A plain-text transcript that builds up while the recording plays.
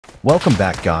Welcome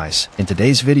back, guys. In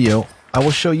today's video, I will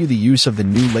show you the use of the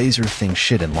new laser thing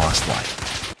shit in Lost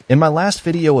Light. In my last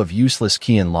video of useless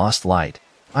key in Lost Light,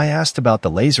 I asked about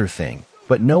the laser thing,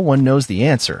 but no one knows the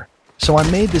answer, so I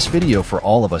made this video for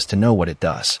all of us to know what it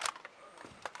does.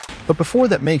 But before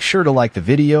that, make sure to like the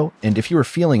video, and if you are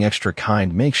feeling extra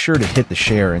kind, make sure to hit the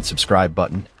share and subscribe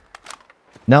button.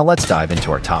 Now let's dive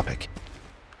into our topic.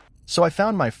 So I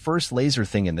found my first laser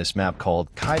thing in this map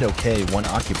called Kaido K1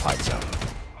 Occupied Zone.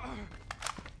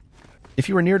 If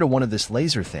you are near to one of this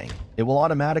laser thing, it will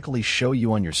automatically show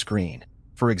you on your screen.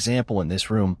 For example, in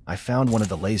this room, I found one of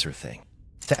the laser thing.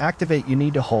 To activate, you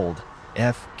need to hold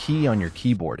F key on your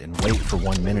keyboard and wait for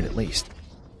 1 minute at least.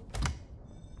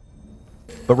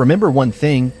 But remember one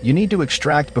thing, you need to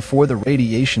extract before the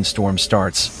radiation storm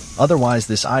starts, otherwise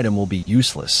this item will be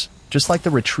useless, just like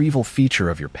the retrieval feature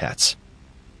of your pets.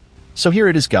 So here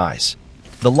it is, guys.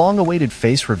 The long-awaited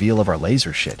face reveal of our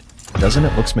laser shit. Doesn't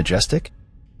it look majestic?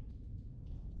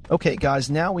 Okay guys,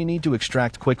 now we need to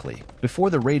extract quickly, before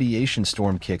the radiation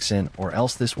storm kicks in, or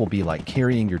else this will be like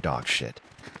carrying your dog shit.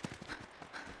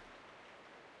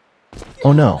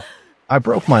 Oh no, I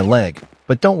broke my leg,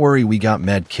 but don't worry, we got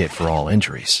med kit for all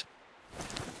injuries.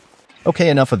 Okay,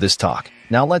 enough of this talk.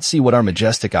 Now let's see what our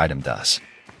majestic item does.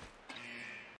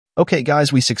 Okay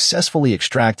guys, we successfully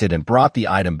extracted and brought the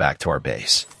item back to our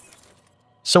base.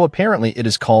 So apparently it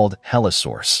is called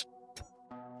Helisource.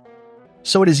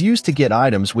 So it is used to get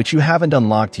items which you haven't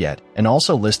unlocked yet, and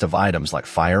also list of items like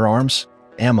firearms,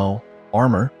 ammo,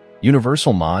 armor,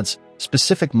 universal mods,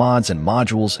 specific mods and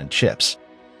modules and chips.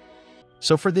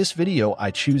 So for this video I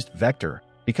choose Vector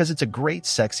because it's a great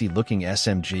sexy looking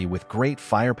SMG with great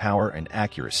firepower and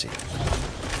accuracy.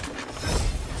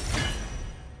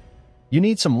 You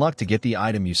need some luck to get the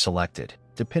item you selected,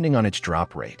 depending on its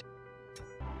drop rate.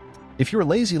 If you're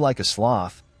lazy like a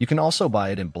sloth, you can also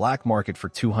buy it in black market for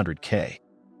 200k.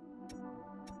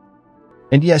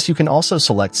 And yes, you can also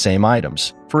select same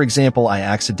items. For example, I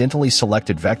accidentally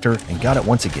selected Vector and got it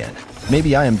once again.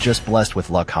 Maybe I am just blessed with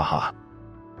luck, haha.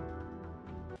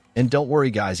 And don't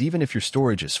worry guys, even if your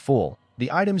storage is full,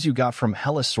 the items you got from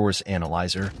Helisource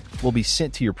Analyzer will be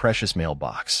sent to your precious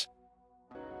mailbox.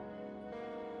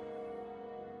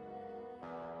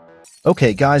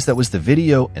 Okay guys, that was the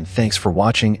video, and thanks for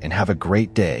watching and have a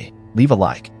great day. Leave a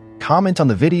like, comment on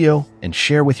the video, and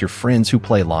share with your friends who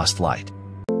play Lost Light.